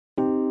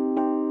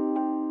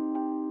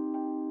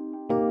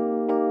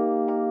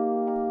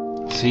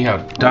See how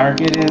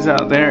dark it is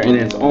out there, and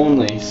it's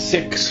only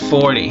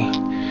 6:40.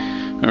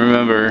 I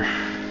remember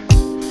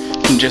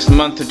just a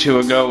month or two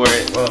ago where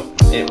it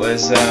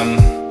was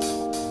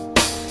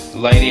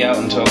lighty out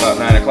until about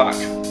 9 o'clock.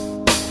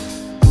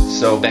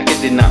 So Becca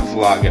did not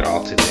vlog at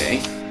all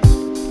today.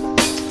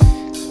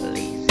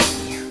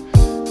 Lazy.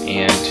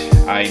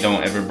 And I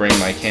don't ever bring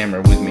my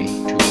camera with me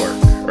to work,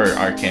 or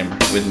our camera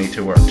with me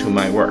to work, to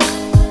my work.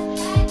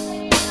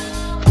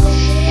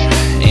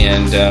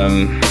 And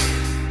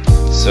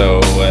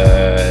so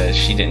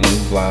she didn't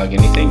vlog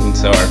anything, and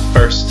so our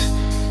first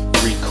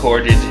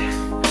recorded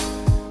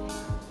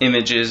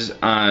images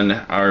on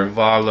our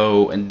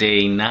VALO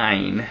day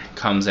 9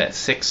 comes at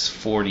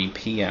 6:40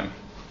 p.m.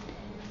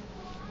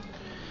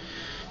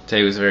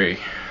 Today was very,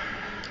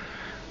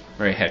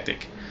 very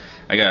hectic.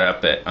 I got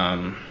up at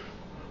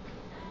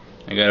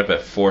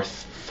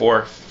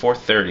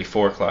 4:30,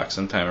 4 o'clock,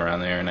 sometime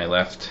around there, and I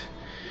left,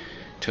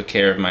 took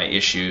care of my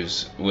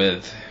issues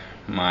with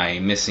my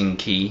missing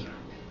key.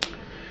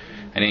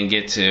 I didn't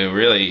get to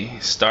really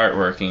start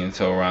working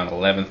until around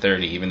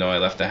 11:30, even though I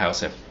left the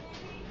house at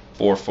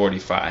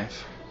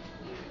 4:45,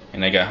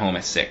 and I got home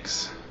at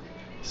 6.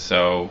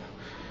 So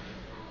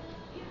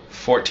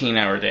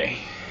 14-hour day.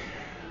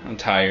 I'm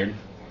tired.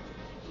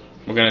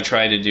 We're gonna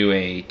try to do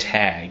a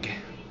tag.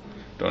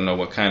 Don't know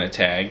what kind of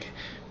tag.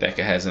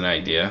 Becca has an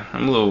idea.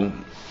 I'm a little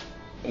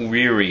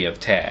weary of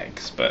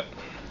tags, but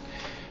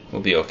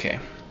we'll be okay.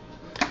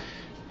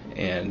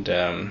 And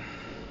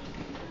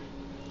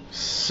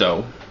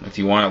so if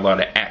you want a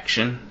lot of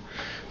action,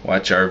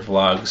 watch our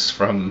vlogs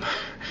from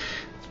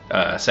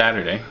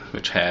Saturday,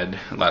 which had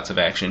lots of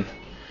action.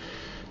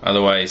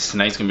 Otherwise,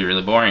 tonight's gonna be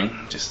really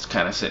boring, just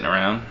kind of sitting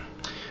around.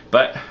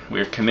 But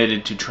we're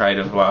committed to try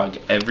to vlog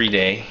every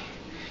day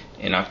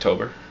in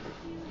October.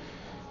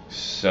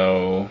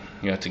 So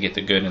you have to get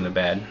the good and the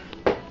bad.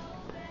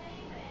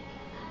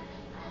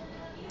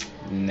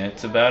 And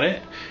that's about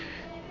it.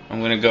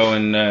 I'm gonna go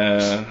and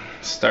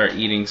start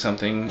eating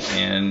something,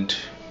 and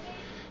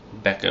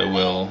Becca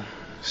will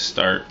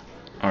start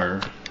our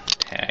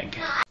tag.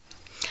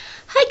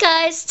 Hi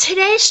guys,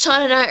 today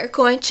Sean and I are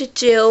going to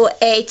do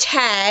a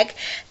tag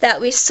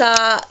that we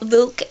saw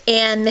Luke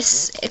and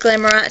Miss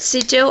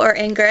Glamorazzi do, or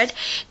Ingrid,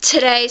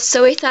 today,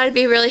 so we thought it'd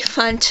be really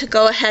fun to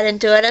go ahead and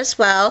do it as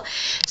well.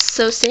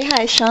 So say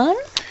hi, Sean.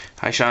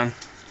 Hi, Sean.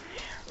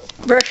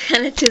 We're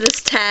going to do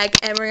this tag,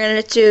 and we're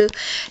going to do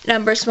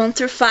numbers 1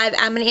 through 5.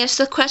 I'm going to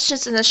answer the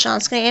questions, and then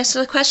Sean's going to answer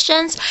the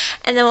questions,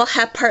 and then we'll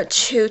have part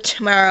 2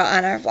 tomorrow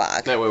on our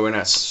vlog. That way we're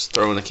not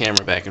throwing the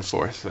camera back and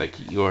forth like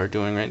you are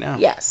doing right now.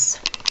 Yes.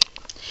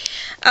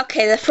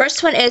 Okay, the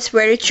first one is,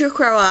 where did you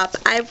grow up?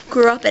 I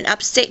grew up in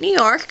upstate New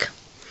York.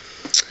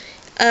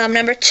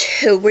 Number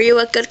 2, were you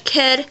a good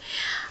kid?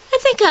 I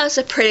think I was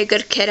a pretty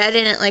good kid. I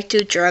didn't like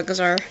do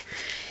drugs or,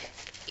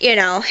 you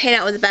know, hang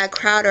out with a bad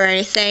crowd or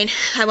anything.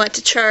 I went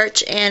to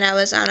church and I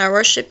was on our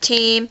worship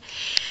team.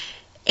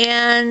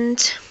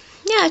 And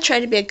yeah, I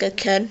tried to be a good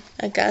kid,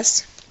 I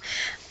guess.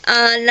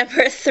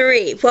 Number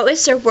 3, what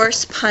was your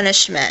worst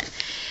punishment?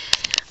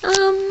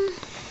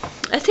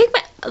 I think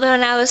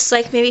when I was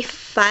like maybe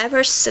 5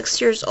 or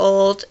 6 years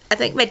old, I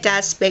think my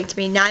dad spanked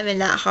me, not even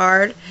that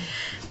hard,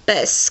 but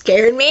it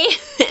scared me.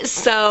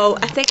 So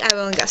I think I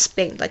only got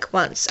spanked like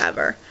once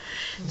ever.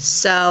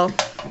 So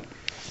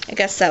I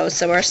guess that was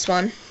the worst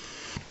one.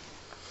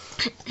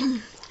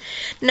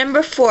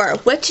 Number 4,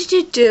 what did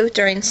you do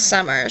during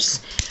summers?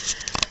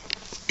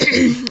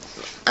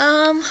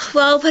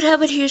 Well, what I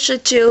would usually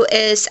do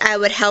is I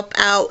would help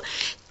out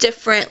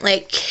different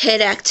like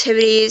kid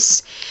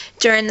activities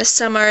during the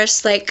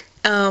summers. Like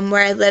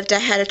where I lived, I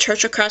had a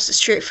church across the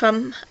street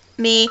from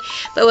me,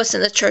 but it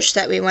wasn't the church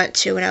that we went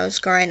to when I was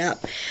growing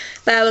up.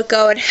 But I would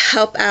go and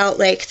help out,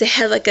 like they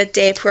had like a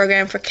day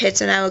program for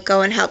kids, and I would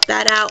go and help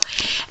that out.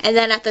 And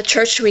then at the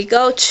church we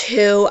go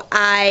to,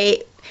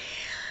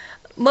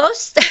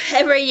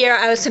 every year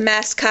I was a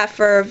mascot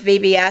for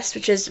VBS,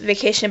 which is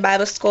Vacation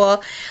Bible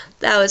School.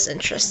 That was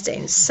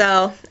interesting.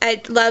 So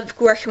I loved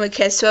working with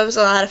kids, so it was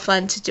a lot of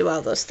fun to do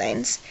all those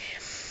things.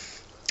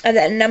 And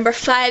then number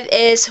 5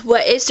 is,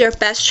 what is your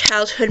best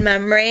childhood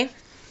memory?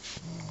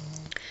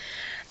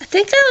 I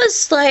think I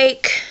was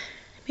like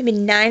maybe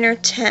 9 or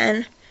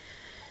 10.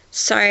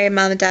 Sorry,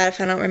 Mom and Dad,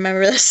 if I don't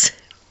remember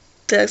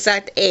the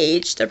exact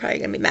age. They're probably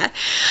going to be mad.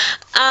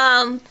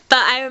 But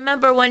I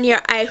remember one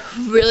year I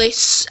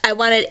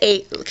wanted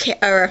a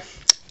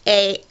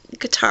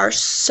guitar,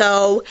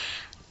 so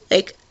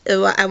like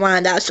I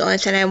wanted, that was the only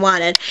thing I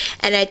wanted,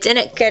 and I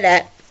didn't get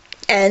it.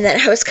 And then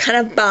I was kind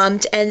of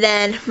bummed, and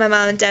then my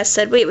mom and dad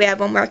said, wait, we have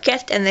one more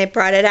gift, and they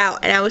brought it out,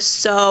 and I was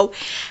so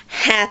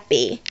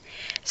happy.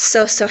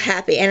 So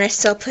happy, and I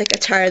still play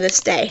guitar to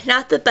this day.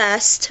 Not the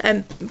best,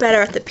 I'm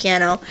better at the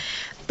piano,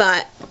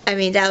 but, I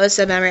mean, that was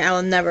a memory I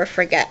will never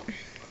forget.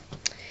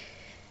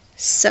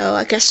 So,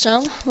 I guess,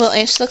 John, we'll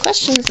answer the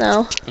questions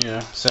now. Yeah,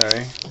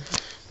 sorry.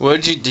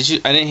 What did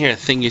you, I didn't hear a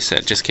thing you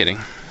said, just kidding.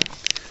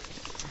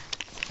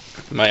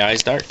 My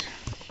eyes dark?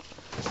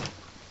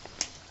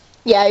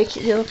 Yeah,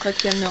 you look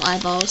like you have no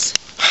eyeballs.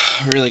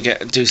 really got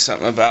to do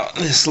something about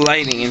this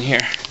lighting in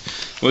here.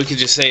 We could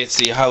just say it's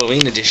the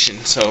Halloween edition.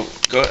 So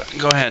go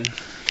ahead.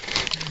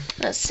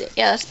 Let's see.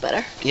 Yeah, that's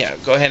better. Yeah,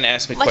 go ahead and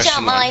ask me What's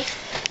question up, Molly? one.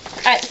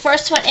 Alright, the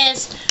first one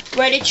is,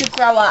 where did you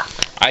grow up?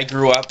 I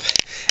grew up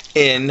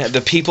in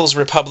the People's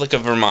Republic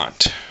of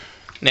Vermont.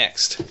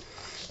 Next.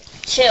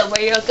 2, were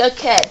you a good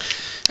kid?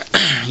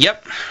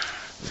 Yep.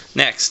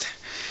 Next.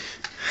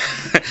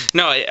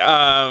 No,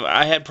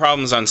 I had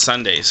problems on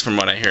Sundays, from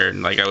what I heard.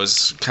 Like, I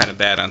was kind of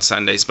bad on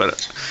Sundays,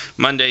 but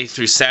Monday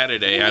through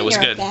Saturday, I was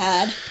good.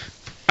 Bad.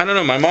 I don't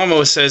know. My mom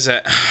always says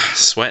that.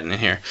 Sweating in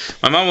here.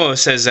 My mom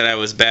always says that I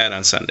was bad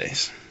on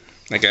Sundays.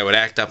 Like, I would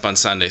act up on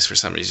Sundays for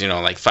some reason. You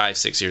know, like 5,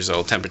 6 years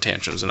old, temper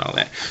tantrums and all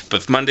that.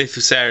 But Monday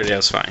through Saturday, I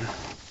was fine.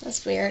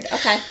 That's weird.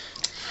 Okay.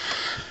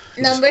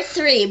 Number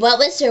 3, what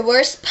was your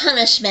worst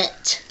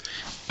punishment?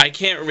 I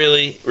can't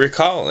really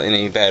recall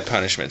any bad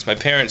punishments. My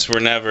parents were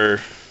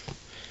never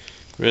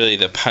really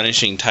the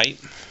punishing type.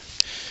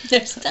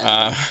 There's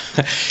none.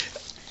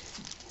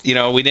 You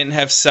know, we didn't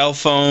have cell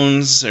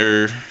phones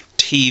or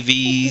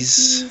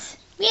TVs.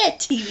 We had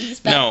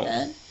TVs back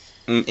then.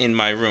 In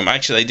my room.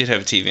 Actually, I did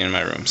have a TV in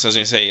my room. So I was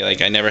going to say,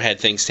 like, I never had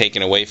things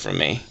taken away from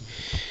me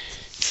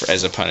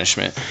as a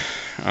punishment.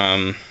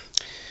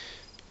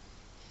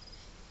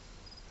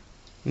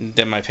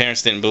 Then my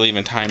parents didn't believe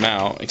in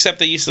timeout, except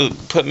they used to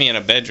put me in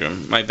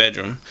my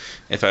bedroom,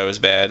 if I was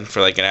bad for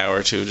like an hour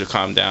or two to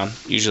calm down,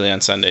 usually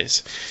on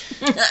Sundays.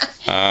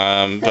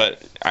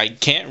 But I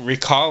can't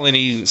recall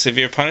any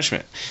severe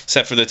punishment,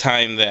 except for the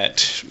time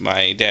that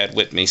my dad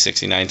whipped me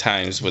 69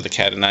 times with a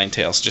cat of 9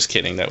 tails. Just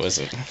kidding, that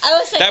wasn't.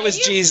 That was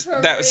Jesus.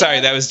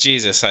 Sorry, that was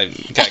Jesus. I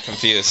got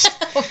confused.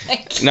 Oh my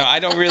God. No, I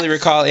don't really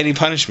recall any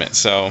punishment,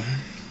 so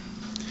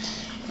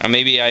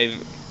maybe I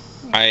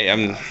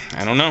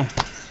don't know.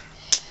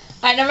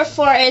 Alright, number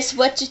 4 is,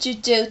 what did you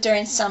do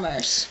during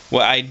summers?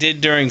 What I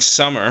did during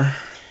summer,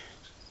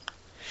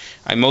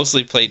 I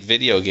mostly played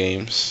video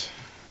games.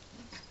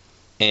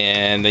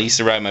 And I used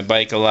to ride my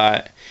bike a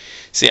lot.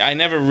 See, I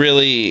never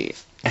really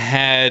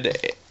had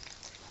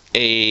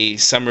a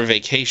summer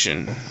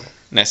vacation,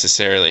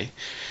 necessarily,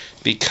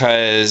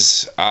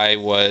 because I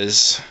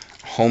was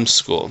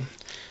homeschooled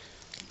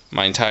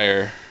my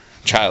entire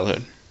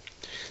childhood.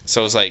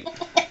 So it was like,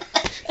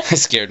 I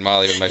scared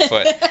Molly with my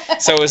foot.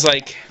 So it was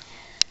like,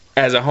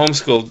 as a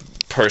homeschooled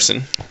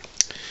person,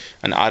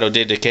 an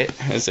autodidact,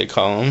 as they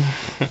call them,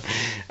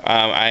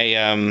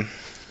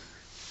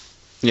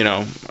 you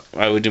know,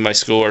 I would do my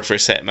schoolwork for a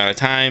set amount of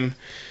time.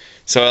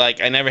 So,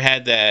 like, I never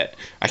had that,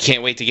 I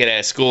can't wait to get out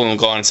of school and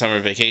go on summer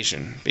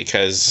vacation,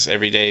 because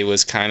every day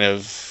was kind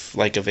of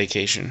like a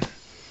vacation.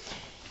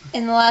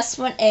 And the last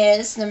one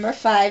is, number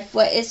 5,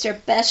 what is your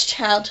best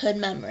childhood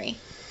memory?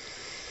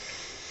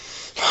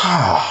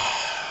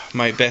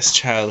 My best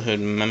childhood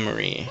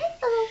memory.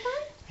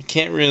 I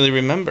can't really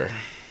remember.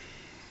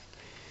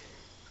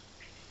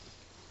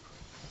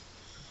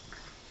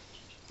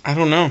 I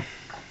don't know.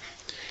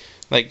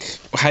 Like,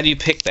 how do you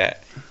pick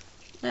that?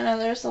 I know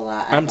there's a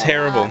lot. I'm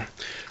terrible.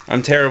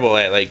 I'm terrible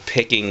at, like,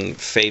 picking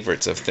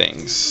favorites of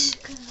things.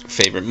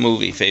 Favorite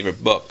movie,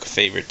 favorite book,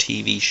 favorite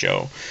TV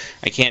show.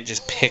 I can't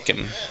just pick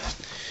them.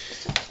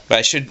 But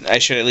I should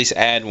at least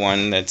add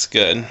one that's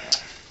good.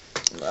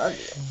 Love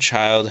you.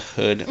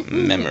 Childhood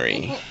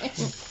memory.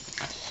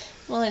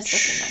 Well, it's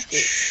looking like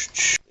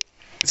it.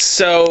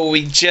 So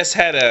we just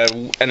had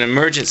an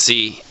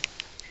emergency.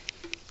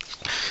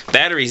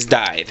 Batteries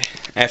died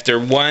after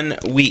 1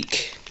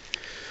 week.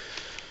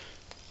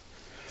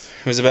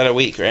 It was about a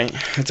week, right?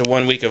 It's a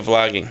 1 week of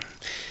vlogging.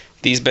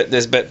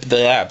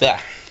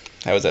 That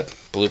was a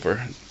blooper.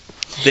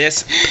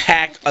 This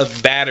pack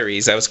of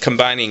batteries, I was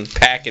combining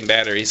pack and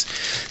batteries.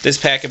 This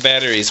pack of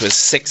batteries was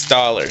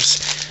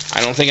 $6.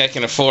 I don't think I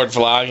can afford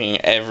vlogging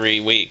every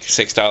week.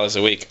 $6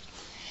 a week.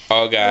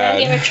 Oh God.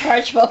 We're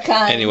rechargeable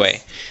kinds.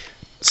 Anyway.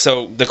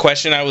 So, the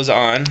question I was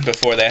on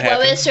before that happened...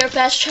 What was your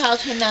best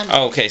childhood memory?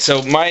 Oh, okay,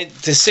 so my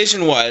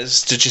decision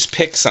was to just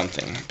pick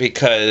something,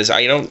 because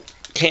I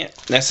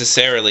can't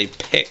necessarily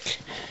pick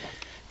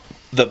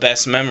the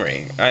best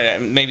memory.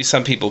 Maybe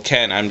some people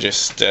can, I'm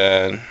just,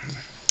 I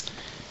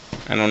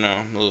don't know,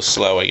 I'm a little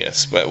slow, I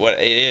guess. But what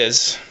it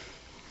is,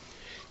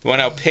 the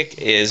one I'll pick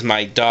is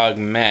my dog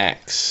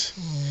Max.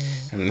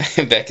 And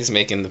Beck is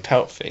making the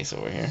pout face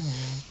over here.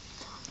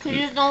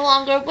 He's no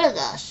longer with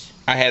us.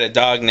 I had a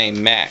dog named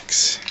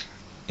Max,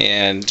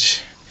 and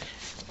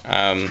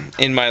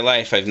in my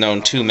life I've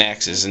known 2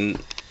 Maxes, and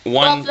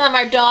both of them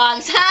are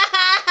dogs.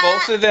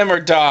 Both of them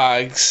are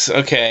dogs.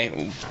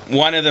 Okay,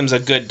 one of them's a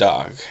good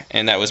dog,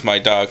 and that was my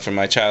dog from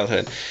my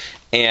childhood.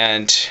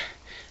 And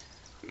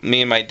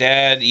me and my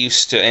dad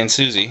used to, and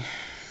Susie,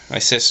 my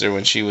sister,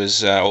 when she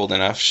was old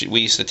enough,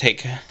 we used to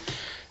take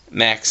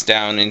Max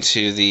down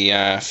into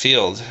the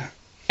field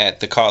at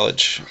the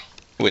college,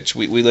 which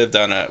we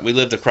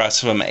lived across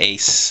from a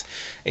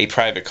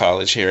private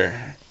college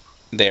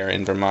there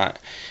in Vermont,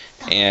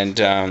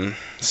 and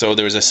so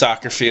there was a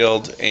soccer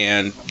field,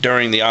 and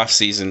during the off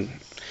season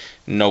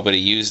nobody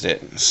used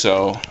it.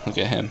 So look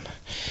at him.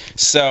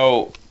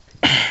 So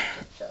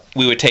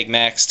we would take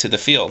Max to the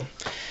field,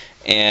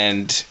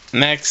 And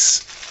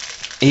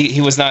Max,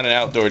 he was not an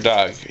outdoor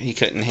dog. He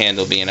couldn't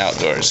handle being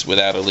outdoors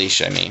without a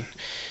leash, I mean.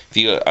 If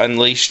you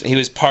unleashed, he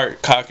was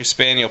part Cocker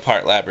Spaniel,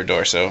 part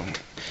Labrador, so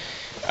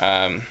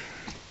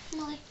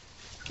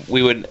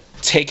we would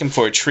take him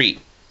for a treat,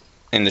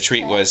 and the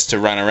treat was to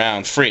run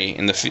around free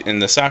in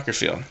the soccer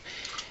field.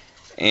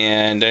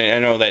 And I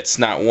know that's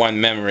not one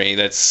memory,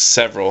 that's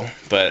several,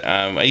 but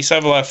I used to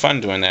have a lot of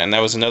fun doing that, and that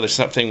was another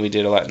something we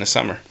did a lot in the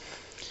summer.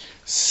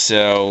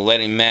 So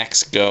letting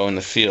Max go in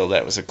the field,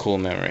 that was a cool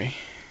memory,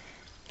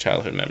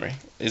 childhood memory.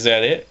 Is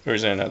that it, or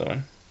is there another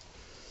one?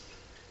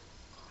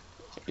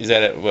 Is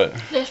that it? What?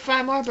 There's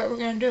 5 more, but we're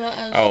gonna do it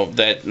as... Oh,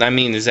 I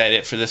mean, is that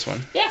it for this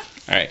one? Yeah.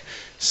 Alright,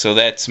 so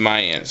that's my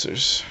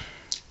answers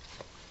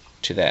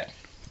to that.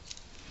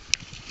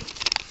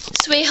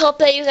 So we hope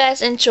that you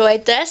guys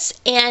enjoyed this,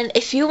 and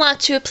if you want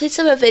to, please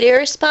have a video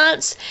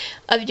response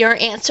of your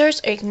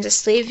answers, or you can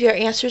just leave your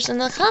answers in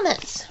the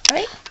comments,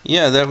 right?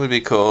 Yeah, that would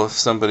be cool if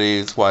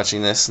somebody's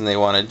watching this and they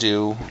want to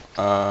do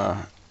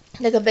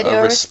Like a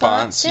video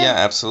response? Yeah,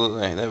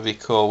 absolutely. That would be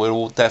cool. We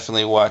will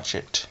definitely watch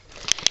it.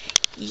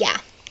 Yeah.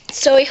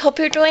 So we hope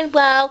you're doing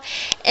well,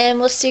 and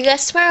we'll see you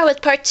guys tomorrow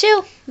with part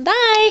 2.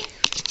 Bye!